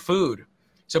love of food.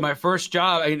 So my first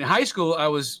job in high school, I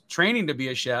was training to be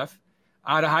a chef.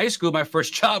 Out of high school, my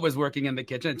first job was working in the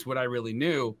kitchen. It's what I really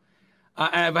knew.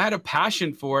 And I've had a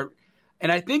passion for it.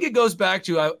 And I think it goes back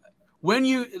to when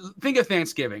you think of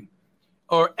Thanksgiving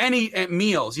or any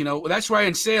meals, that's why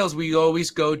in sales, we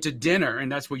always go to dinner,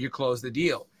 and that's where you close the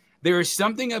deal. There is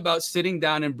something about sitting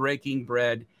down and breaking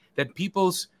bread that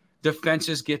people's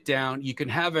defenses get down. You can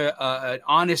have an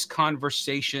honest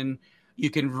conversation. You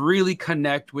can really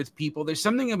connect with people. There's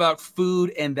something about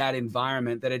food and that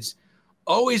environment that it's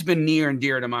always been near and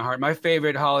dear to my heart. My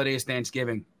favorite holiday is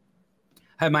Thanksgiving.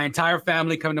 I have my entire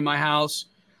family come to my house,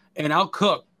 and I'll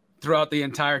cook throughout the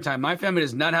entire time. My family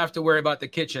does not have to worry about the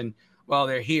kitchen while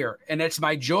they're here. And it's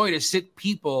my joy to sit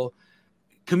people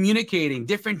communicating,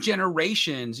 different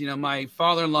generations. My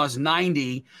father-in-law's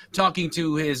 90, talking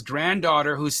to his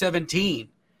granddaughter who's 17,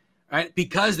 right?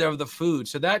 Because of the food.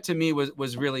 So that to me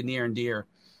was really near and dear.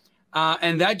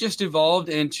 And that just evolved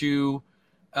into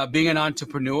being an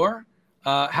entrepreneur,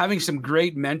 having some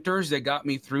great mentors that got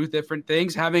me through different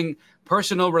things, having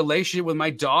personal relationship with my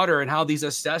daughter and how these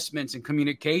assessments and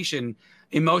communication,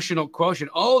 emotional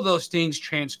quotient, all of those things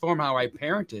transform how I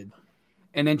parented.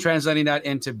 And then translating that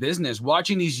into business,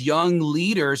 watching these young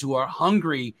leaders who are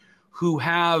hungry, who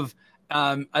have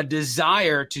a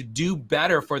desire to do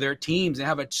better for their teams and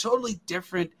have a totally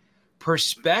different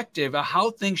perspective of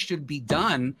how things should be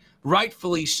done,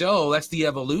 rightfully so. That's the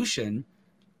evolution,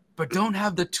 but don't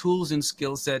have the tools and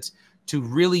skill sets to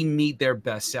really meet their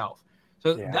best self.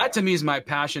 So that to me is my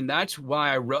passion. That's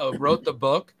why I wrote the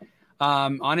book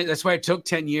on it. That's why it took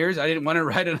 10 years. I didn't want to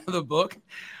write another book.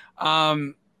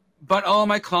 But all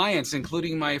my clients,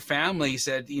 including my family,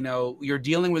 said, you're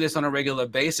dealing with this on a regular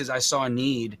basis. I saw a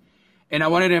need. And I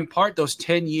wanted to impart those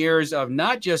 10 years of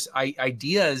not just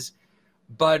ideas,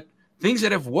 but things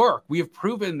that have worked. We have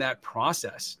proven that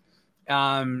process.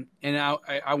 And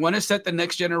I want to set the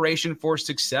next generation for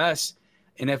success.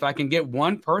 And if I can get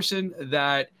one person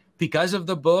that, because of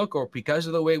the book or because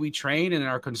of the way we train and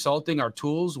our consulting, our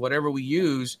tools, whatever we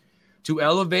use to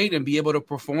elevate and be able to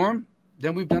perform,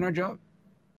 then we've done our job.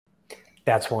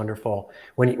 That's wonderful.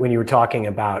 When you were talking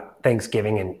about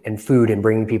Thanksgiving and food and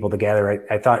bringing people together,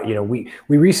 I thought, we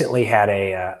recently had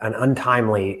an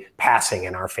untimely passing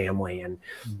in our family, and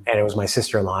it was my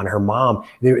sister-in-law and her mom.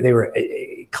 They were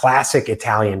a classic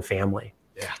Italian family.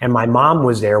 Yeah. And my mom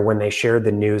was there when they shared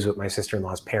the news with my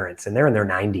sister-in-law's parents, and they're in their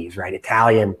 90s, right?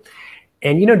 Italian.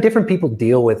 And, different people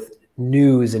deal with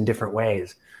news in different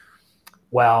ways.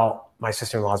 Well, my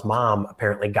sister-in-law's mom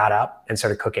apparently got up and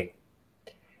started cooking.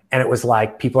 And it was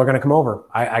like, people are going to come over.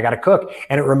 I got to cook.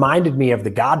 And it reminded me of The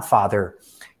Godfather.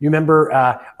 You remember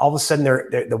all of a sudden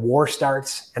the war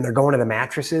starts and they're going to the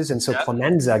mattresses. And so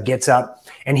Clemenza gets up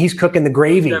and he's cooking the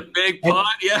gravy. That big pot,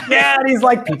 Yeah, and he's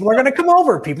like, people are going to come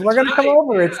over. People are going to come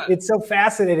over. It's so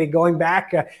fascinating going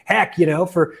back.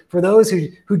 For those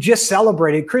who just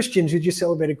celebrated, Christians who just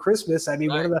celebrated Christmas. I mean,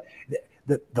 one of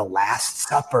the Last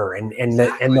Supper and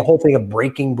the whole thing of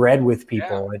breaking bread with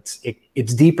people. Yeah.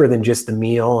 It's deeper than just the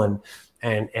meal and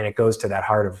it goes to that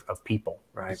heart of people,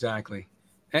 right? Exactly.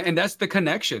 And that's the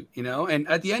connection, and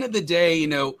at the end of the day,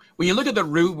 when you look at the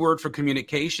root word for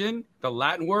communication, the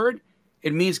Latin word,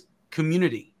 it means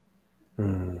community.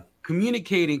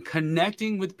 Communicating,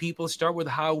 connecting with people, start with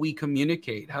how we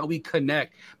communicate, how we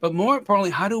connect, but more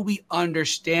importantly, how do we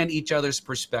understand each other's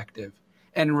perspective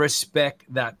and respect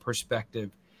that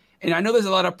perspective. And I know there's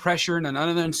a lot of pressure and a lot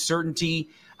of uncertainty,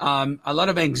 a lot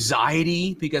of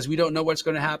anxiety because we don't know what's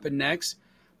going to happen next.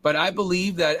 But I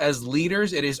believe that as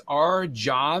leaders, it is our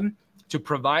job to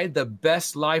provide the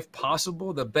best life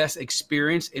possible, the best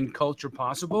experience and culture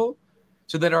possible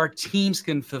so that our teams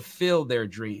can fulfill their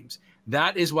dreams.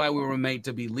 That is why we were made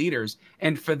to be leaders.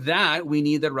 And for that, we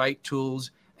need the right tools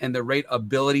and the right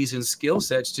abilities and skill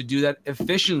sets to do that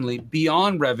efficiently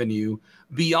beyond revenue,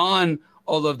 beyond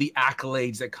all of the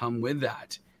accolades that come with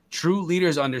that. True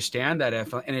leaders understand that,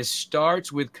 and it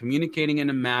starts with communicating in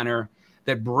a manner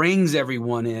that brings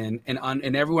everyone in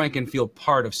and everyone can feel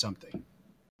part of something.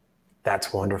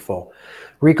 That's wonderful.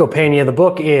 Rico Pena, the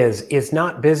book is It's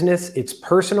Not Business, It's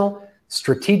Personal.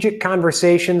 Strategic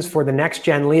Conversations for the Next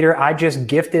Gen Leader. I just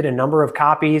gifted a number of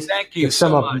copies to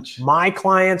some of my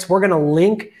clients. We're going to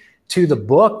link to the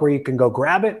book where you can go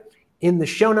grab it. in the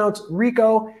show notes.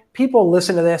 Rico, people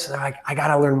listen to this and they're like, I got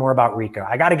to learn more about Rico.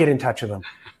 I got to get in touch with him.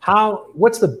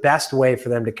 What's the best way for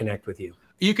them to connect with you?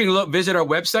 You can visit our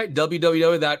website,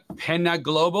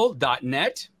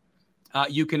 www.pennaglobal.net.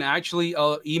 You can actually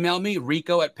email me,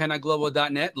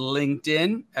 rico@pennaglobal.net,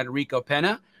 LinkedIn at Rico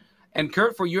Penna. And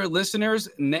Kurt, for your listeners,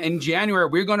 in January,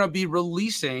 we're going to be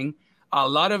releasing a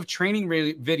lot of training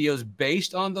videos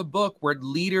based on the book where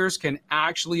leaders can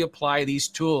actually apply these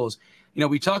tools.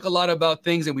 We talk a lot about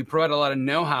things and we provide a lot of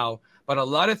know-how, but a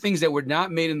lot of things that were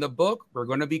not made in the book, we're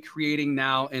going to be creating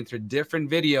now into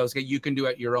different videos that you can do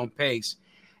at your own pace.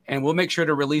 And we'll make sure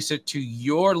to release it to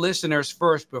your listeners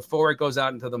first before it goes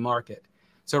out into the market.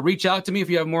 So reach out to me if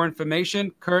you have more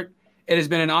information. Kurt, it has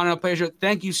been an honor and a pleasure.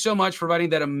 Thank you so much for writing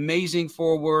that amazing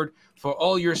foreword, for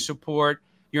all your support.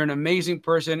 You're an amazing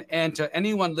person. And to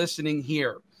anyone listening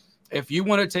here, if you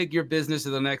want to take your business to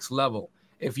the next level,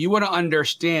 if you want to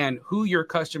understand who your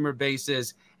customer base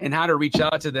is and how to reach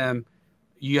out to them,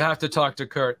 you have to talk to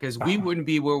Kurt, because we wouldn't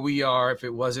be where we are if it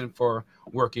wasn't for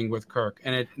working with Kurt.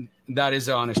 And that is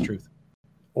the honest truth.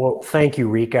 Well, thank you,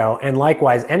 Rico. And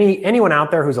likewise, anyone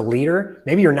out there who's a leader,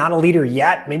 maybe you're not a leader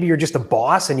yet, maybe you're just a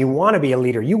boss and you want to be a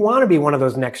leader. You want to be one of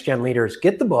those next gen leaders.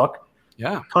 Get the book.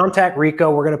 Yeah. Contact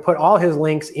Rico. We're going to put all his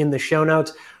links in the show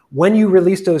notes. When you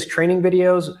release those training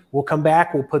videos, we'll come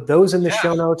back. We'll put those in the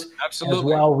show notes as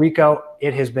well. Rico,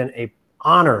 it has been an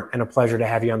honor and a pleasure to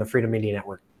have you on the Freedom Media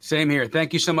Network. Same here.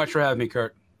 Thank you so much for having me,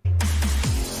 Kurt.